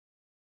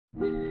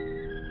Thaddeus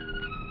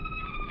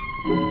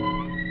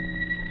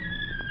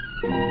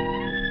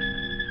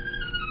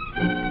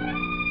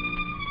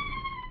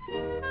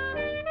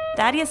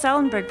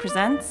Ellenberg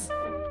presents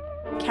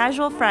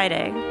Casual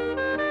Friday.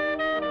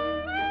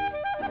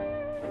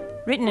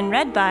 Written and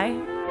read by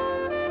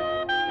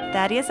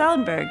Thaddeus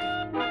Ellenberg.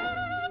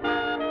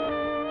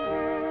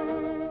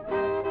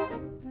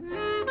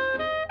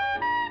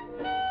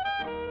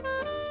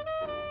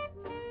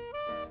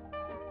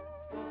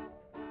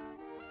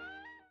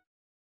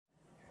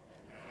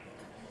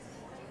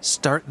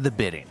 Start the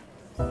bidding.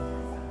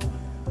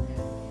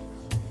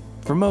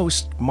 For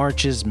most,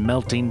 March's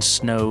melting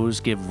snows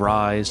give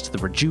rise to the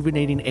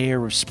rejuvenating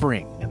air of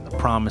spring and the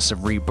promise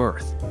of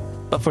rebirth.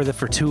 But for the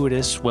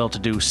fortuitous,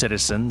 well-to-do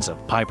citizens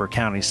of Piper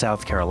County,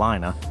 South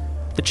Carolina,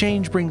 the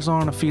change brings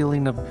on a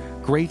feeling of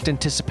great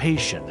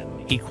anticipation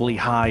and equally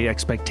high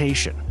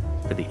expectation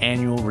for the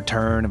annual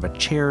return of a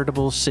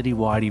charitable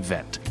citywide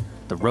event,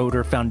 the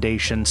Roeder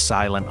Foundation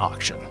Silent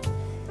Auction.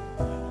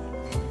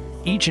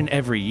 Each and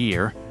every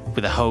year,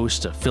 with a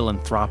host of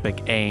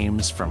philanthropic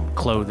aims from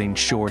clothing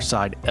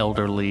shoreside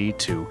elderly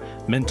to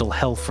mental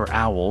health for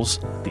owls,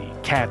 the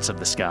cats of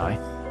the sky,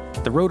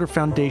 the Roeder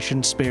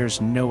Foundation spares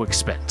no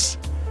expense.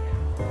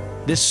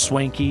 This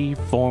swanky,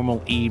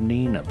 formal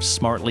evening of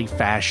smartly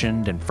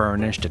fashioned and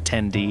furnished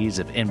attendees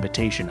of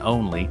invitation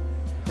only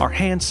are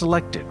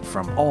hand-selected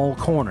from all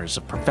corners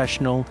of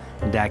professional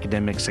and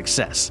academic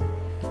success,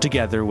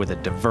 together with a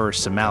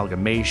diverse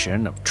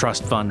amalgamation of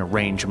trust fund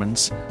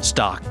arrangements,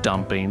 stock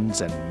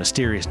dumpings, and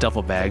mysterious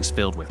duffel bags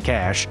filled with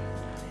cash,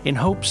 in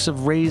hopes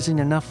of raising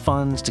enough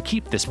funds to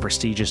keep this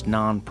prestigious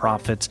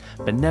non-profit's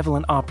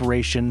benevolent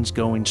operations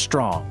going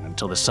strong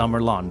until the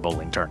summer lawn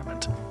bowling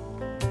tournament.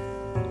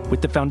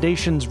 With the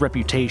Foundation's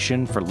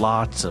reputation for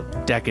lots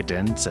of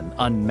decadence and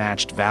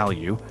unmatched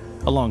value,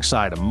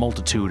 alongside a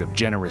multitude of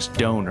generous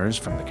donors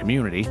from the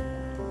community,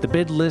 the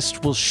bid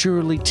list will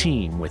surely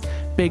teem with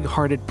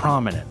big-hearted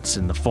prominence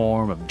in the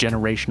form of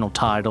generational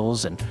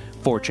titles and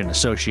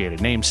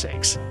fortune-associated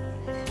namesakes,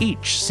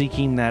 each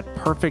seeking that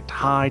perfect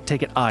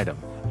high-ticket item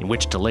in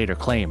which to later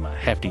claim a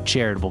hefty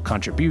charitable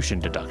contribution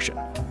deduction.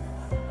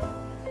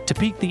 To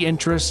pique the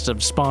interests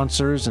of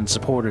sponsors and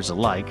supporters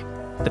alike,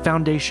 the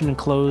Foundation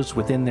enclosed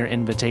within their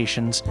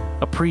invitations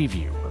a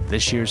preview of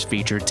this year's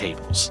featured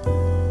tables.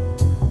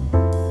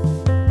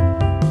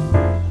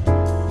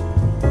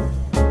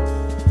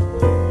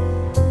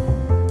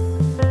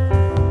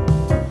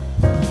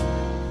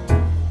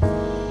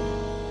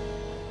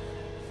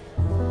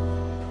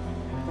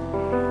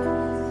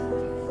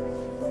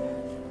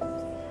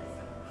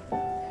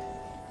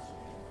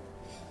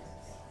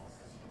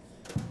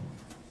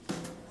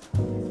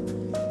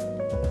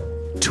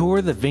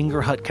 Tour the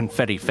Vingerhut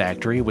Confetti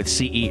Factory with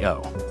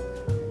CEO.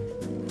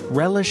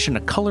 Relish in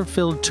a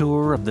color-filled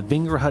tour of the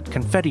Vingerhut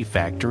Confetti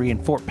Factory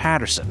in Fort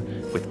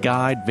Patterson with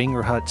guide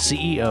Vingerhut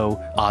CEO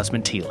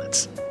Osmond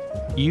Tielitz.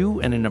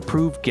 You and an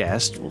approved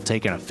guest will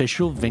take an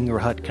official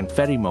Vingerhut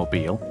Confetti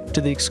mobile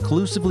to the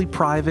exclusively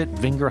private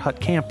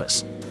Vingerhut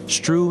campus,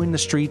 strewing the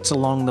streets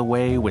along the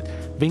way with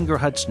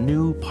Vingerhut's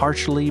new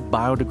partially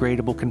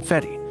biodegradable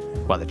confetti,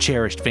 while the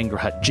cherished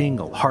Vingerhut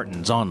jingle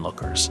heartens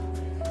onlookers.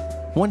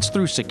 Once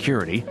through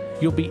security,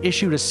 you'll be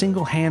issued a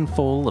single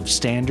handful of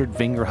standard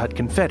Vingerhut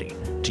confetti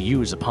to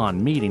use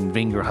upon meeting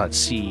Vingerhut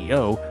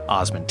CEO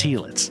Osmond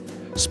Tielitz,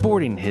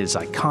 sporting his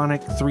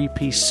iconic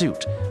three-piece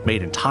suit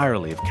made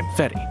entirely of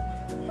confetti.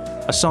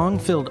 A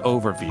song-filled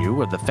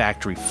overview of the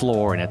factory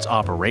floor and its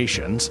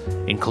operations,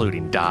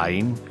 including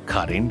dyeing,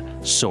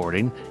 cutting,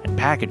 sorting, and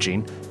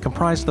packaging,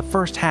 comprise the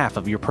first half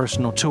of your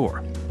personal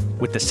tour,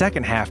 with the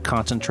second half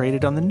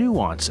concentrated on the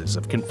nuances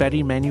of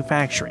confetti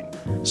manufacturing,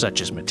 such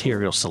as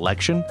material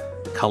selection,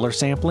 color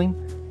sampling,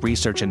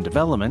 research and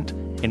development,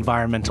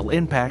 environmental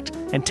impact,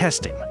 and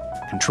testing,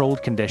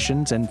 controlled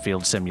conditions, and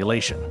field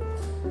simulation.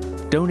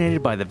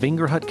 Donated by the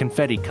Vingerhut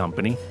Confetti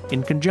Company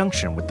in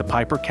conjunction with the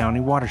Piper County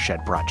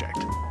Watershed Project.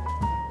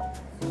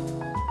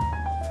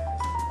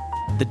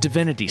 The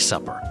Divinity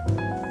Supper.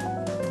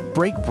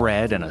 Break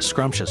bread and a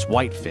scrumptious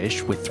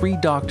whitefish with 3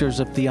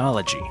 doctors of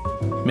theology,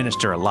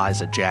 Minister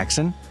Eliza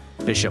Jackson,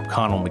 Bishop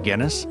Connell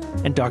McGinnis,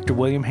 and Dr.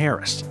 William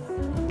Harris.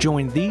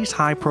 Join these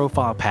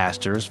high-profile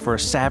pastors for a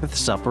Sabbath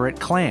supper at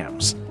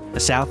Clams, the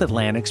South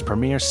Atlantic's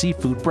premier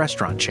seafood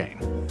restaurant chain.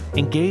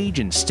 Engage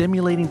in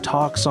stimulating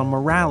talks on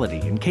morality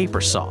and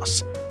caper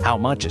sauce, how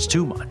much is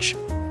too much.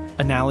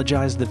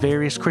 Analogize the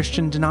various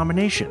Christian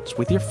denominations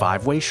with your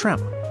 5-way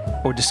shrimp,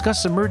 or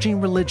discuss emerging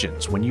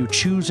religions when you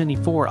choose any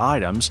 4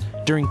 items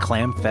during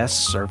Clam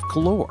Fest's Surf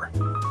Galore.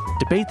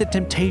 Debate the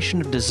temptation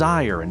of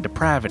desire and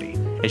depravity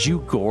as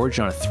you gorge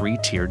on a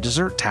 3-tiered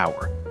dessert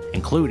tower,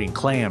 including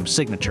Clam's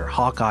signature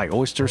Hawkeye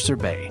Oyster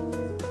Sorbet.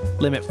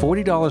 Limit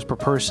 $40 per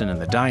person in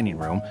the dining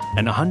room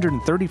and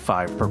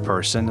 $135 per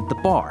person at the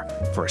bar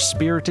for a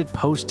spirited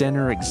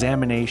post-dinner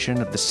examination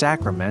of the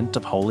sacrament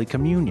of Holy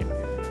Communion,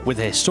 with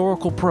a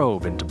historical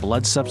probe into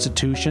blood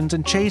substitutions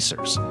and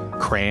chasers,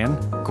 crayon,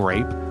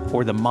 grape,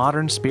 or the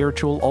modern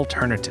spiritual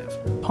alternative,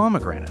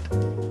 pomegranate.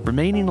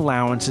 Remaining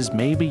allowances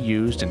may be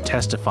used in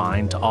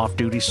testifying to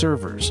off-duty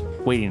servers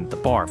waiting at the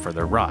bar for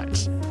their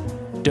rides.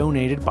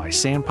 Donated by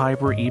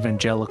Sandpiper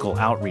Evangelical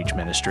Outreach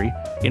Ministry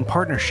in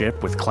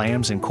partnership with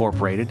Clams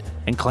Incorporated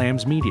and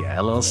Clams Media,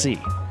 LLC.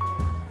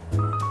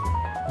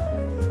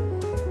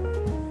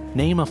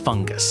 Name a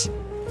fungus.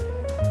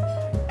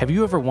 Have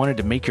you ever wanted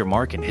to make your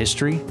mark in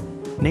history?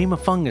 Name a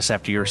fungus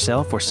after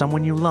yourself or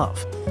someone you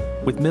love.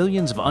 With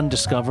millions of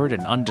undiscovered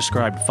and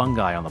undescribed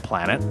fungi on the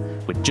planet,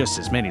 with just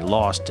as many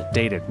lost to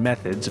dated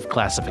methods of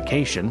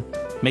classification,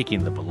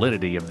 making the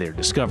validity of their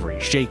discovery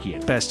shaky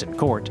at best in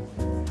court,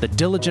 the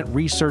diligent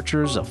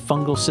researchers of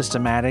fungal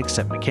systematics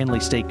at McKinley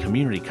State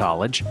Community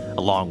College,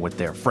 along with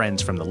their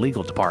friends from the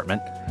legal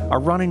department, are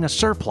running a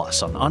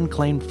surplus on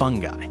unclaimed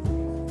fungi.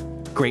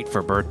 Great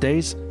for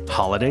birthdays,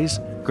 holidays,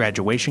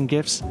 graduation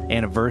gifts,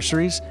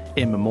 anniversaries,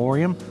 in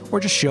memoriam, or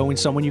just showing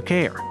someone you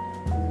care.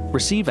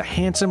 Receive a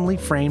handsomely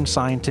framed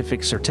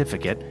scientific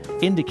certificate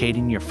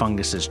indicating your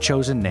fungus's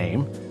chosen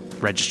name,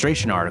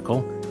 registration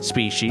article,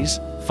 species,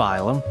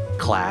 phylum,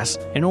 class,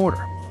 and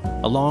order,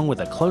 along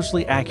with a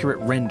closely accurate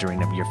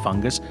rendering of your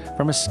fungus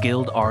from a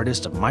skilled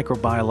artist of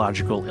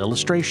microbiological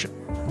illustration.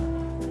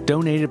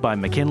 Donated by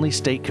McKinley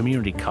State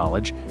Community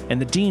College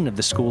and the Dean of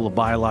the School of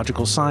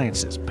Biological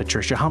Sciences,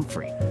 Patricia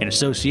Humphrey, in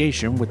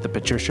association with the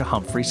Patricia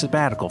Humphrey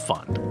Sabbatical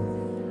Fund.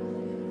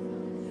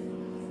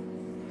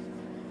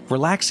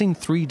 Relaxing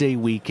 3-day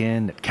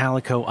weekend at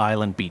Calico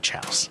Island Beach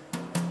House.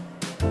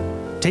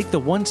 Take the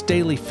once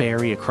daily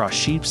ferry across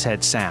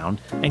Sheepshead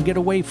Sound and get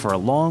away for a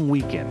long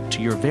weekend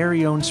to your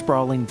very own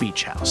sprawling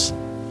beach house.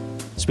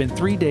 Spend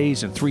 3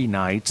 days and 3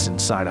 nights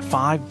inside a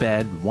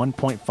 5-bed,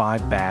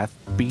 1.5-bath,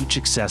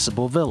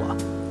 beach-accessible villa,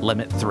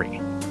 Limit 3.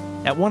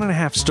 At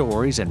 1.5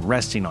 stories and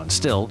resting on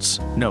stilts,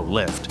 no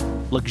lift,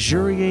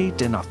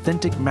 luxuriate in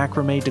authentic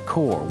macrame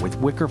decor with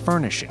wicker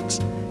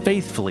furnishings,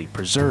 faithfully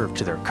preserved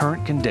to their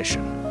current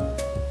condition.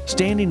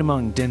 Standing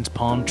among dense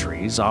palm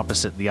trees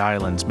opposite the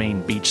island's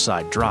main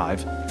beachside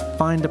drive,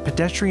 find a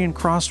pedestrian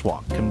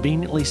crosswalk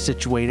conveniently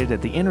situated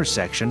at the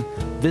intersection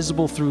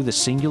visible through the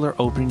singular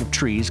opening of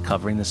trees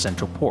covering the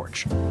central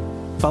porch.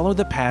 Follow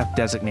the path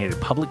designated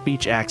public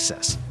beach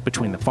access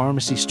between the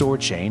pharmacy store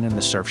chain and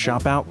the surf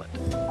shop outlet.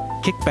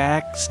 Kick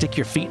back, stick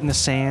your feet in the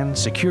sand,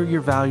 secure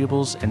your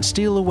valuables, and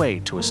steal away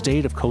to a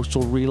state of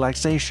coastal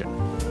relaxation.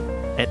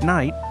 At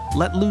night,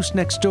 let loose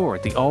next door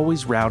at the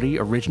always rowdy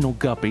Original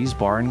Guppy's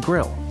Bar and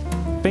Grill,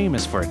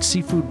 famous for its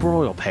seafood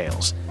broil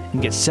pails,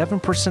 and get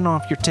 7%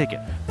 off your ticket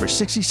for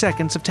 60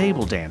 seconds of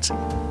table dancing,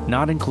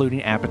 not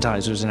including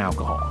appetizers and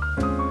alcohol.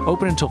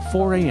 Open until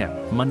 4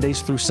 a.m.,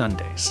 Mondays through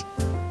Sundays.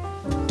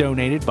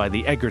 Donated by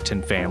the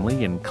Egerton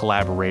family in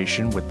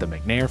collaboration with the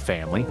McNair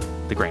family,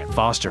 the Grant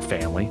Foster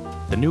family,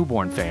 the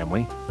Newborn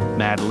family,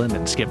 Madeline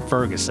and Skip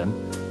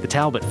Ferguson, the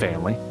Talbot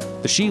family,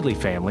 the Sheely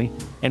family,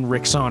 and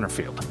Rick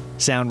Sonnerfield,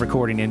 sound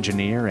recording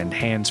engineer and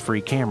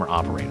hands-free camera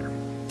operator.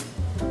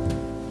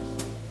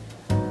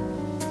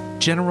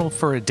 General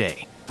for a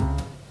day.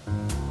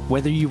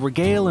 Whether you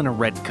regale in a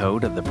red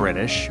coat of the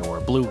British or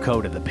a blue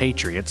coat of the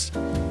Patriots,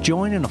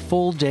 join in a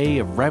full day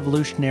of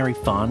revolutionary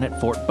fun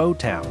at Fort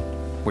Bowtown,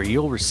 where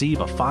you'll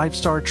receive a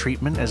 5-star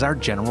treatment as our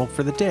general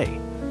for the day.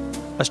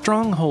 A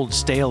stronghold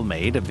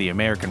stalemate of the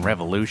American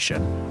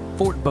Revolution,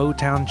 Fort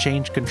Bowtown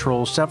changed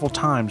control several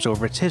times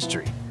over its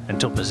history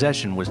until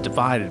possession was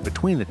divided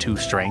between the two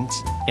strengths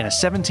in a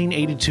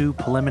 1782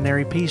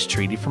 preliminary peace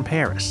treaty from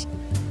Paris.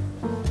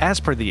 As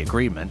per the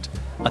agreement,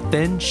 a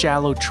thin,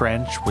 shallow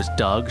trench was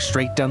dug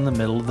straight down the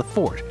middle of the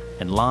fort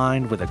and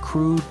lined with a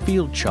crude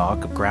field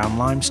chalk of ground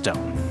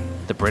limestone,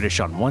 the British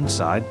on one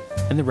side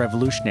and the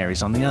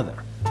revolutionaries on the other.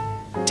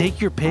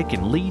 Take your pick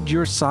and lead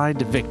your side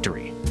to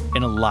victory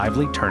in a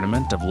lively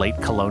tournament of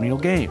late colonial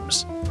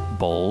games,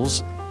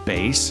 bowls,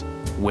 base,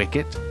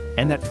 wicket,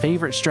 and that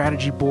favorite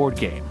strategy board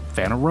game,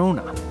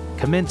 Fanarona,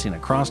 commencing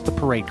across the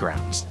parade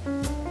grounds.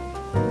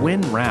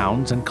 Win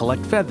rounds and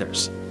collect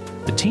feathers.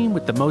 The team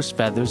with the most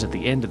feathers at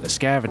the end of the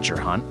scavenger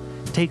hunt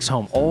takes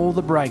home all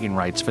the bragging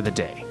rights for the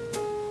day.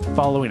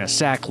 Following a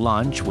sack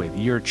lunch with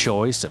your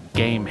choice of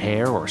game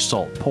hare or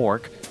salt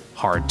pork,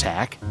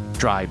 hardtack,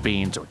 dry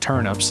beans or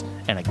turnips,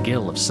 and a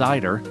gill of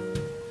cider,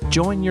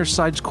 join your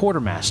side's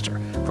quartermaster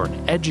for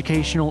an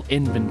educational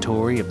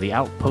inventory of the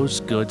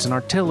outpost's goods and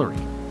artillery,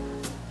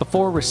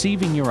 before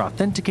receiving your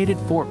authenticated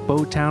Fort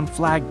Bowtown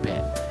flag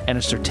pin and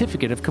a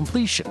certificate of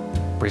completion,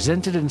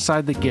 presented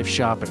inside the gift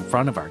shop in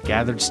front of our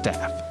gathered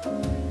staff.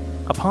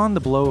 Upon the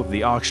blow of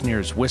the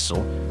auctioneer's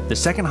whistle, the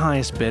second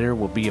highest bidder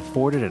will be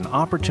afforded an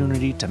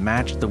opportunity to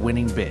match the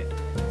winning bid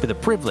for the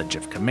privilege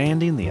of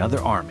commanding the other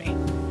army.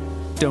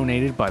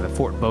 Donated by the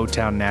Fort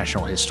Bowtown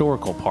National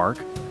Historical Park,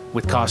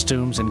 with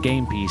costumes and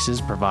game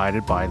pieces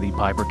provided by the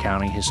Piper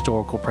County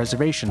Historical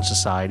Preservation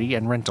Society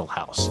and Rental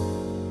House.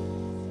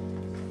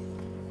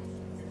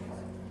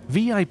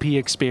 VIP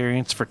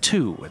experience for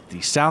 2 at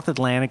the South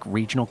Atlantic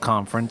Regional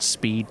Conference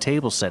Speed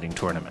Table Setting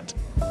Tournament.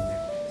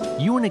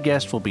 You and a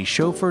guest will be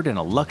chauffeured in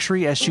a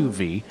luxury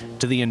SUV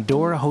to the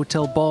Endora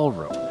Hotel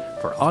Ballroom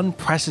for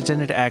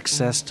unprecedented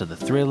access to the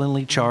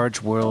thrillingly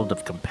charged world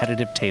of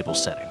competitive table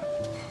setting.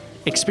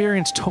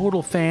 Experience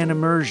total fan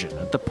immersion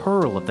at the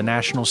Pearl of the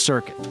National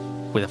Circuit,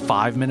 with a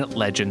 5-minute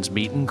Legends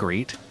meet and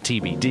greet,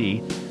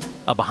 TBD,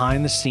 a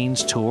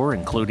behind-the-scenes tour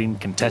including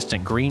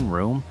contestant green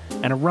room,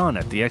 and a run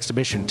at the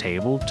exhibition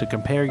table to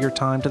compare your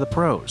time to the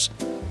pros,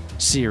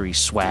 series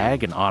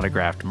swag and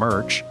autographed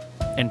merch,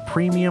 and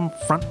premium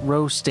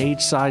front-row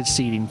stage-side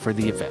seating for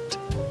the event.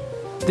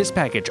 This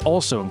package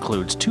also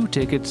includes 2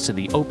 tickets to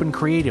the Open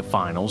Creative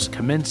Finals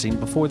commencing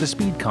before the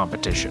speed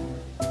competition.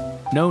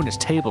 Known as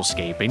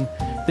Tablescaping,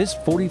 this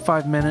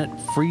 45-minute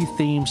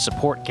free-theme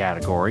support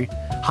category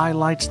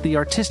highlights the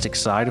artistic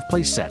side of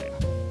place setting.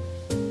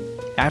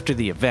 After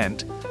the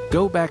event,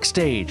 go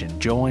backstage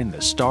and join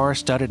the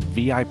star-studded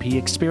VIP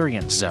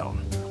Experience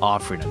Zone,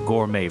 offering a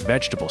gourmet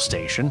vegetable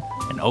station,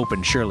 an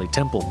open Shirley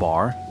Temple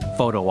bar,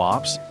 photo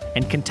ops,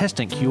 and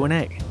contestant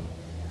Q&A.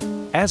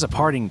 As a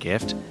parting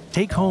gift,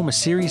 take home a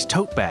series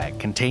tote bag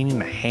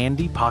containing a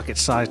handy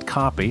pocket-sized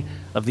copy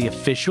of the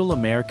official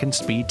American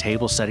Speed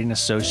Table Setting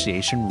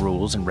Association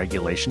Rules and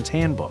Regulations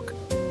Handbook,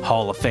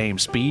 Hall of Fame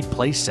speed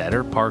place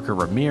setter Parker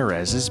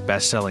Ramirez's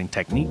best-selling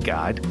technique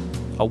guide,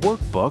 a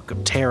workbook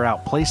of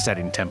tear-out place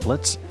setting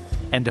templates,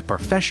 and a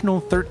professional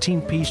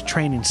 13-piece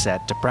training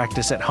set to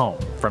practice at home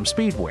from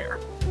Speedwear.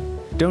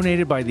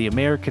 Donated by the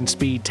American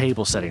Speed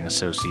Table Setting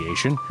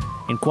Association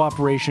in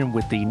cooperation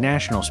with the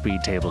National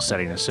Speed Table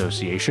Setting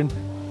Association,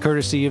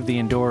 courtesy of the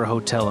Endora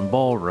Hotel and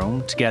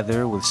Ballroom,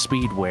 together with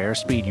Speedwear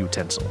speed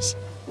utensils.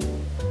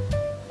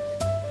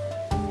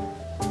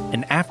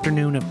 An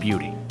afternoon of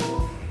beauty.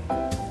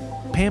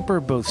 Pamper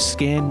both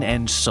skin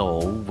and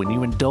soul when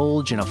you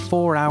indulge in a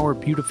 4-hour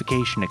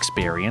beautification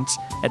experience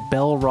at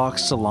Bell Rock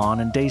Salon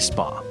and Day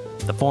Spa,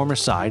 the former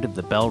site of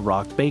the Bell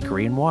Rock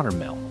Bakery and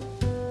Watermill.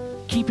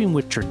 Keeping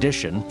with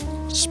tradition,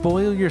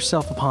 spoil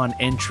yourself upon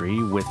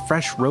entry with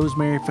fresh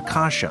rosemary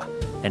focaccia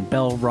and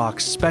Bell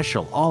Rock's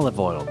special olive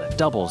oil that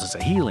doubles as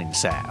a healing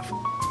salve.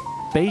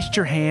 Baste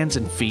your hands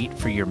and feet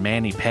for your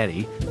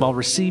mani-pedi while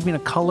receiving a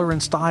color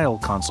and style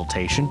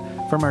consultation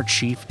from our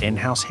chief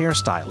in-house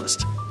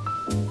hairstylist.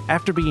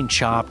 After being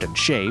chopped and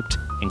shaped,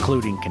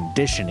 including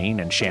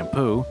conditioning and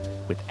shampoo,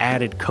 with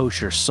added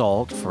kosher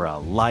salt for a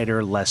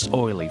lighter, less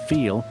oily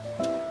feel,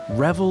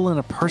 revel in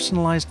a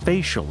personalized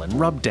facial and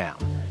rub down,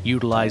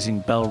 utilizing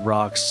Bell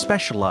Rock's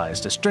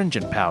specialized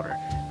astringent powder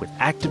with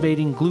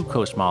activating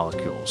glucose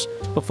molecules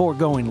before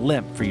going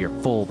limp for your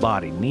full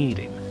body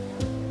kneading.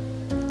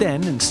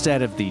 Then,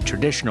 instead of the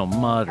traditional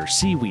mud or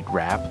seaweed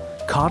wrap,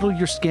 coddle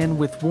your skin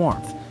with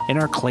warmth in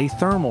our clay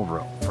thermal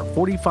room for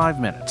 45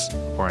 minutes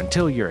or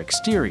until your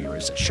exterior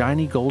is a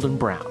shiny golden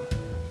brown.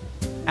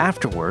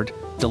 Afterward,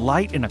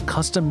 delight in a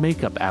custom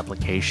makeup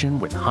application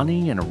with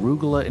honey and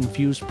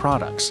arugula-infused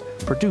products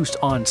produced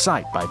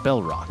on-site by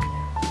Bell Rock.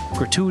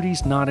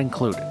 Gratuities not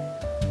included.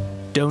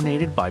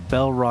 Donated by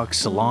Bell Rock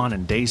Salon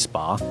and Day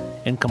Spa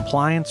in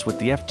compliance with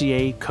the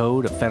FDA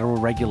Code of Federal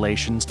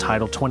Regulations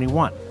Title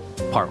 21,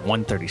 Part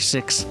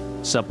 136,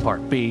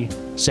 Subpart B,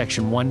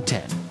 Section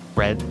 110,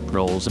 Bread,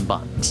 Rolls, and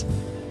Buns.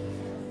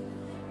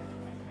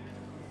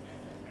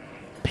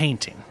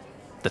 Painting,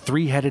 The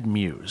Three-Headed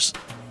Muse.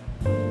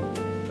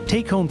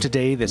 Take home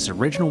today this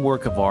original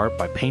work of art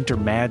by painter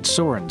Mads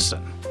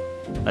Sorensen.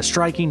 A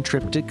striking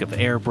triptych of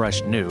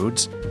airbrushed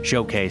nudes,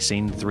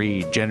 showcasing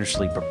 3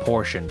 generously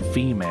proportioned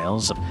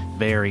females of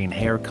varying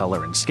hair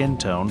color and skin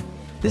tone,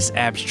 this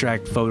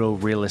abstract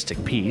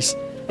photorealistic piece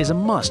is a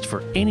must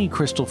for any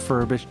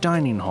crystal-furbished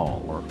dining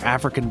hall or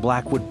African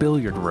blackwood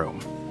billiard room.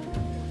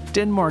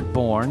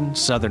 Denmark-born,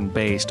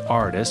 southern-based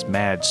artist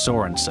Mads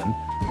Sorensen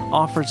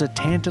offers a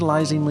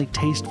tantalizingly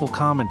tasteful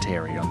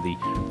commentary on the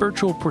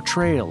virtual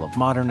portrayal of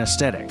modern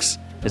aesthetics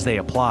as they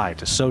apply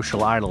to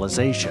social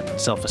idolization and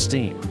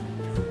self-esteem.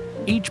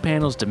 Each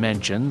panel's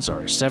dimensions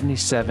are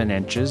 77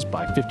 inches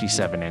by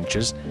 57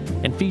 inches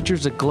and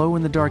features a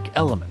glow-in-the-dark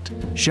element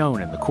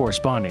shown in the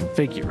corresponding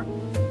figure,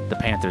 the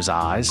panther's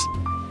eyes,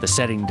 the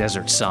setting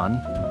desert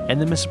sun,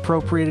 and the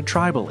misappropriated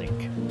tribal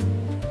ink.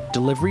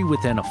 Delivery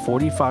within a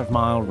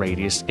 45-mile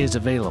radius is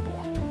available.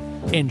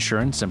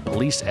 Insurance and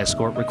police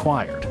escort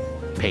required.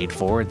 Paid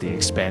for at the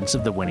expense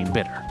of the winning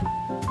bidder.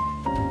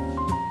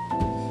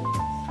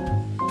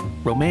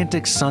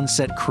 Romantic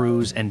sunset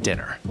cruise and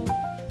dinner.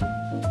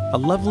 A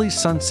lovely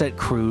sunset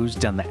cruise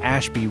down the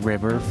Ashby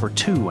River for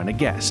 2 and a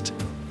guest.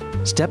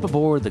 Step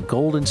aboard the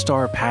Golden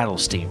Star paddle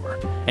steamer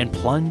and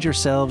plunge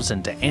yourselves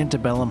into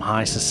antebellum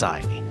high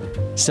society.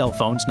 Cell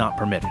phones not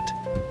permitted.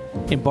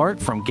 Embark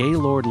from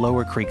Gaylord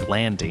Lower Creek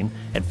Landing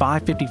at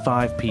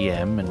 5:55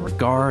 p.m. and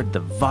regard the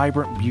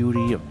vibrant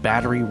beauty of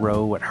Battery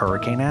Row at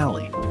Hurricane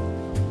Alley.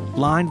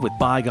 Lined with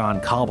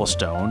bygone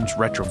cobblestones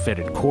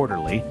retrofitted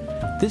quarterly,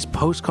 this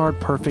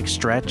postcard-perfect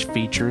stretch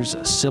features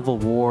a Civil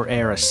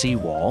War-era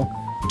seawall,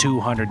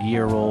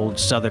 200-year-old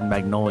Southern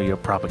Magnolia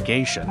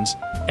propagations,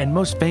 and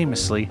most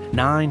famously,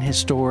 9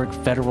 historic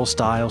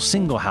Federal-style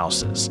single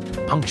houses,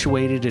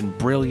 punctuated in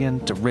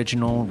brilliant,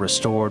 original,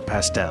 restored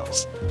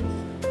pastels.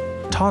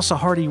 Toss a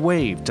hearty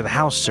wave to the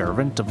house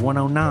servant of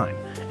 109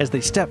 as they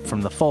step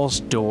from the false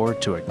door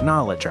to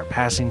acknowledge our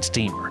passing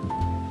steamer.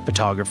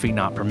 Photography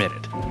not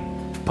permitted.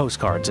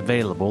 Postcards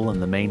available in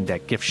the main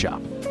deck gift shop.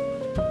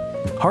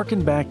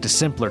 Harken back to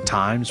simpler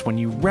times when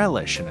you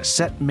relish in a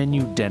set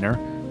menu dinner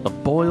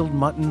of boiled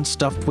mutton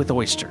stuffed with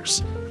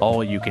oysters,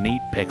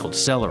 all-you-can-eat pickled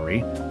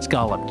celery,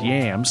 scalloped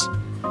yams,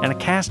 and a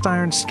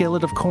cast-iron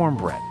skillet of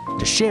cornbread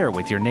to share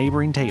with your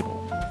neighboring table.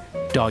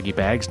 Doggy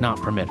bags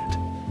not permitted.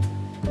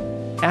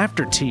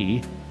 After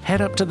tea, head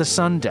up to the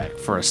sun deck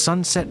for a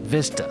sunset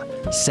vista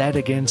set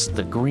against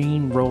the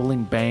green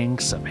rolling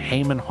banks of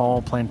Hayman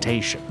Hall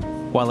Plantation,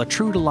 while a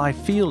true-to-life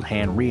field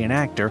hand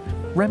reenactor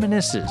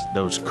reminisces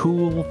those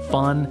cool,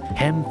 fun,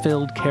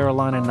 hem-filled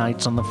Carolina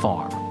nights on the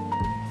farm.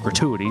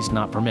 Gratuities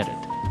not permitted.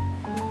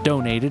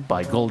 Donated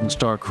by Golden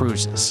Star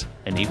Cruises,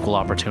 an equal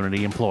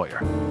opportunity employer.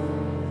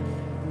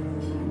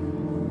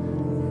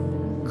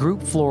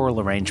 Group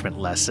floral arrangement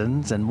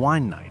lessons and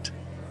wine night.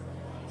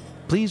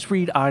 Please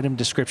read item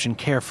description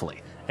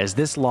carefully, as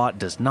this lot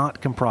does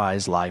not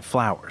comprise live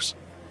flowers.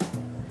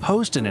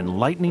 Host an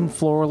enlightening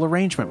floral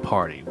arrangement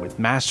party with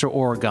master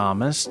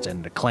origamist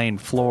and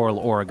acclaimed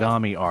floral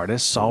origami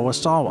artist Sawa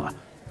Sawa,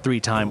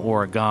 3-time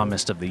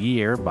Origamist of the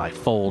Year by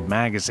Fold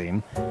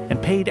magazine,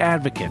 and paid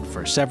advocate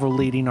for several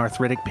leading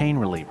arthritic pain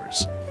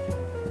relievers.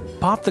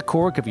 Pop the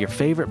cork of your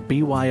favorite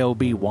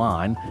BYOB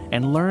wine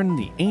and learn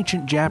the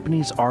ancient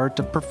Japanese art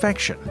of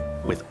perfection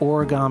with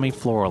origami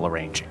floral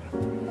arranging.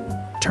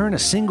 Turn a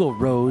single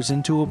rose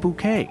into a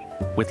bouquet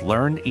with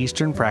learned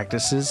Eastern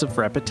practices of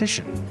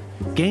repetition.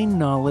 Gain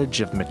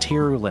knowledge of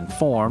material and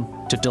form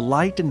to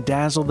delight and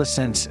dazzle the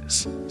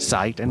senses,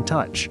 sight and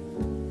touch.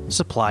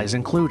 Supplies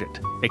included,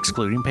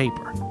 excluding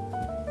paper.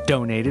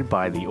 Donated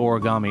by the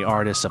Origami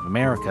Artists of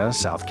America,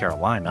 South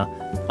Carolina,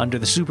 under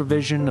the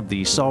supervision of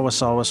the Sawa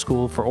Sawa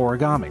School for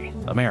Origami,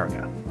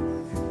 America.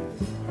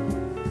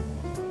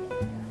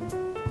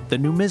 The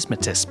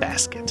Numismatist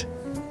Basket.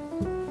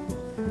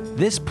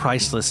 This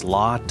priceless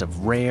lot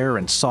of rare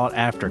and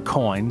sought-after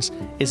coins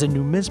is a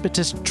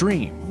numismatist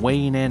dream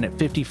weighing in at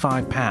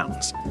 55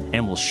 pounds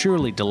and will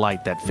surely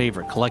delight that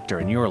favorite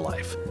collector in your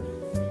life.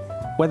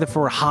 Whether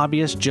for a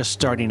hobbyist just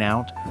starting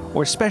out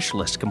or a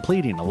specialist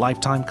completing a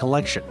lifetime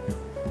collection,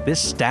 this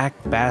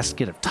stacked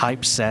basket of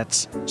type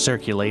sets,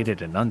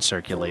 circulated and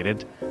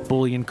uncirculated,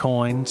 bullion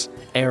coins,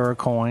 error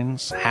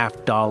coins,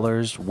 half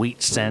dollars,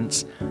 wheat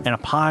cents, and a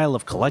pile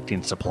of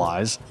collecting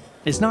supplies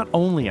is not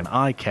only an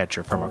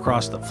eye-catcher from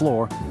across the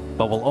floor,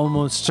 but will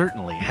almost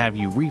certainly have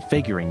you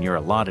refiguring your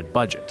allotted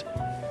budget.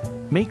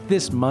 Make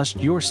this must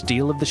your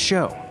steal of the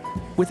show,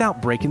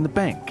 without breaking the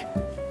bank.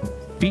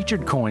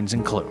 Featured coins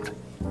include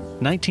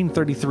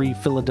 1933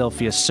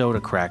 Philadelphia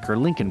Soda Cracker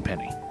Lincoln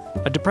Penny,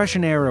 a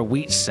Depression-era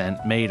wheat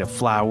cent made of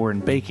flour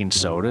and baking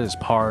soda as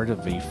part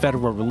of a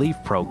federal relief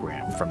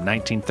program from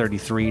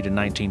 1933 to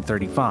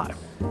 1935.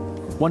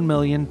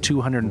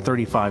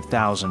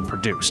 1,235,000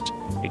 produced.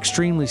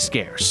 Extremely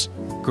scarce.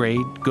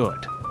 Grade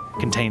good.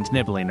 Contains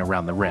nibbling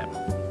around the rim.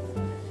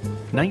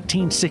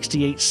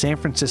 1968 San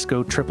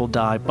Francisco Triple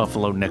Die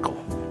Buffalo Nickel.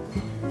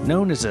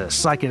 Known as a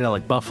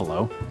psychedelic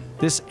buffalo,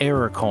 this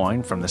error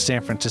coin from the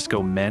San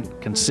Francisco Mint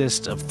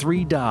consists of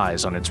 3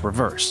 dies on its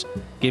reverse,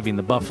 giving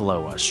the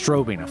buffalo a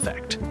strobing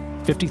effect.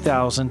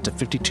 50,000 to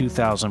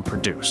 52,000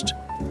 produced.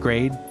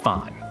 Grade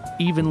fine.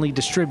 Evenly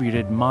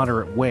distributed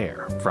moderate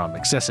wear from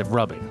excessive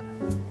rubbing.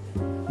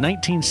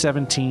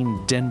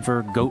 1917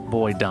 Denver Goat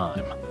Boy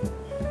Dime.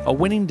 A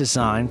winning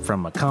design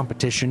from a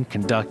competition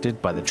conducted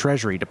by the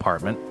Treasury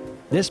Department,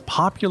 this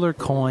popular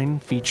coin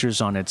features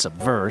on its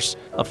obverse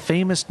a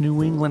famous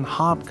New England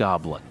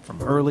hobgoblin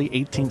from early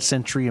 18th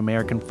century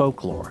American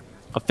folklore,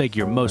 a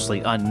figure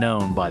mostly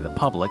unknown by the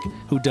public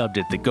who dubbed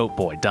it the Goat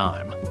Boy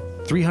Dime.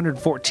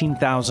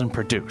 314,000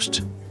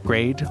 produced.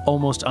 Grade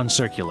almost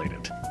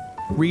uncirculated.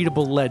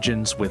 Readable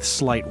legends with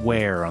slight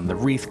wear on the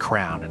wreath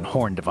crown and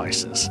horn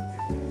devices.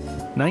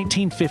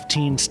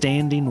 1915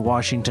 Standing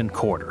Washington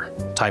Quarter,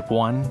 Type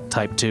 1,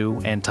 Type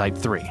 2, and Type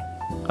 3.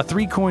 A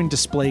 3-coin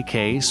display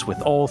case with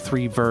all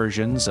 3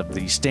 versions of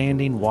the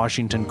Standing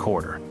Washington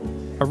Quarter.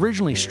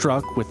 Originally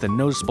struck with a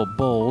noticeable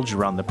bulge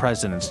around the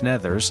president's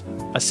nethers,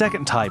 a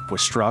second type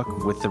was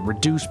struck with the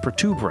reduced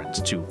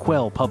protuberance to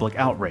quell public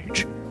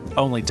outrage,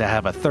 only to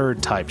have a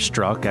third type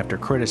struck after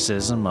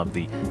criticism of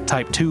the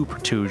Type 2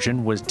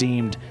 protrusion was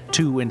deemed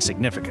too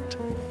insignificant.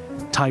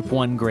 Type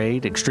 1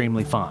 grade,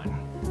 extremely fine.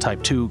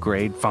 Type 2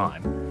 grade,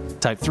 fine.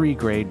 Type 3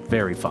 grade,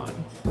 very fine.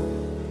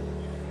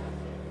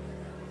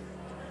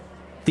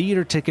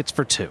 Theater tickets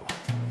for 2.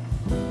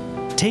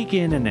 Take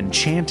in an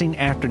enchanting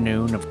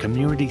afternoon of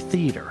community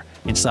theater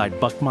inside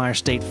Buckmeyer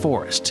State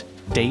Forest,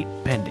 date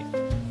pending.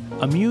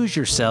 Amuse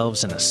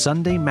yourselves in a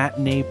Sunday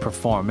matinee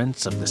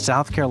performance of the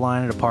South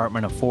Carolina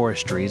Department of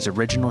Forestry's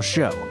original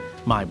show,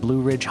 My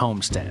Blue Ridge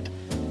Homestead,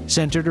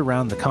 centered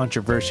around the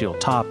controversial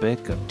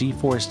topic of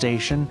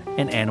deforestation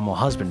and animal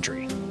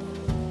husbandry.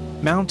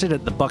 Mounted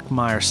at the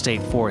Buckmeyer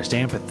State Forest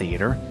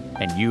Amphitheater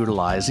and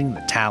utilizing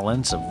the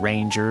talents of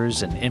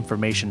rangers and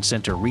information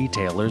center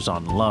retailers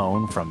on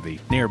loan from the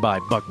nearby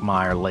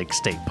Buckmeyer Lake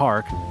State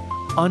Park,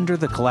 Under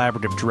the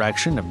collaborative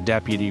direction of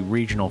Deputy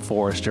Regional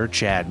Forester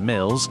Chad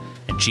Mills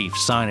and Chief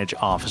Signage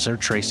Officer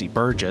Tracy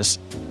Burgess,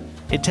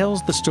 it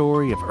tells the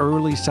story of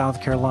early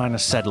South Carolina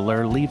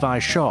settler Levi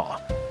Shaw,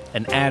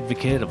 an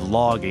advocate of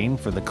logging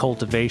for the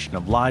cultivation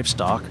of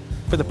livestock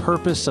for the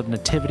purpose of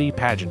nativity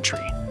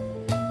pageantry.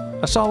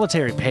 A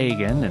solitary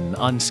pagan and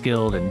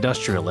unskilled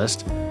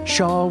industrialist,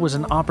 Shaw was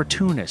an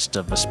opportunist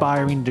of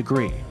aspiring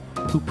degree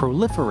who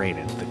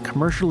proliferated the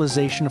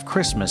commercialization of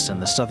Christmas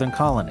in the southern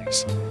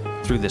colonies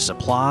through the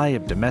supply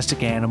of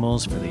domestic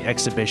animals for the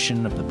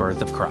exhibition of the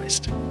birth of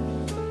Christ.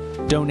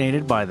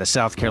 Donated by the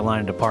South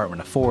Carolina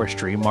Department of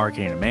Forestry,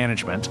 Marketing and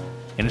Management,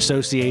 in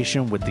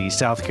association with the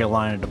South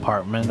Carolina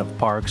Department of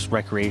Parks,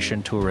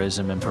 Recreation,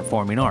 Tourism, and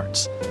Performing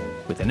Arts,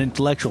 with an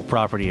intellectual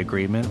property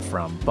agreement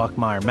from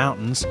Buckmeyer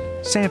Mountains,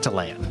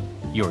 Santaland,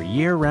 your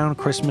year-round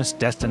Christmas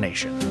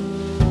destination.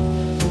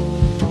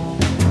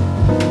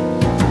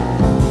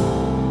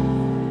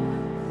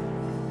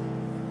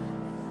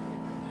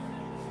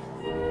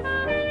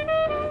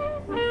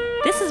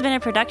 This has been a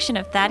production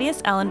of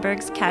Thaddeus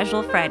Ellenberg's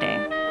Casual Friday.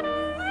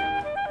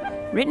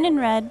 Written and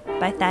read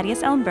by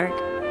Thaddeus Ellenberg,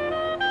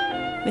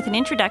 with an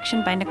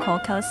introduction by Nicole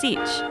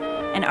Kalasich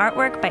and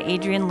artwork by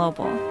Adrian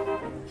Lobel.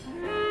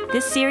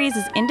 This series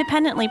is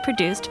independently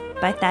produced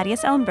by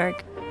Thaddeus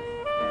Ellenberg.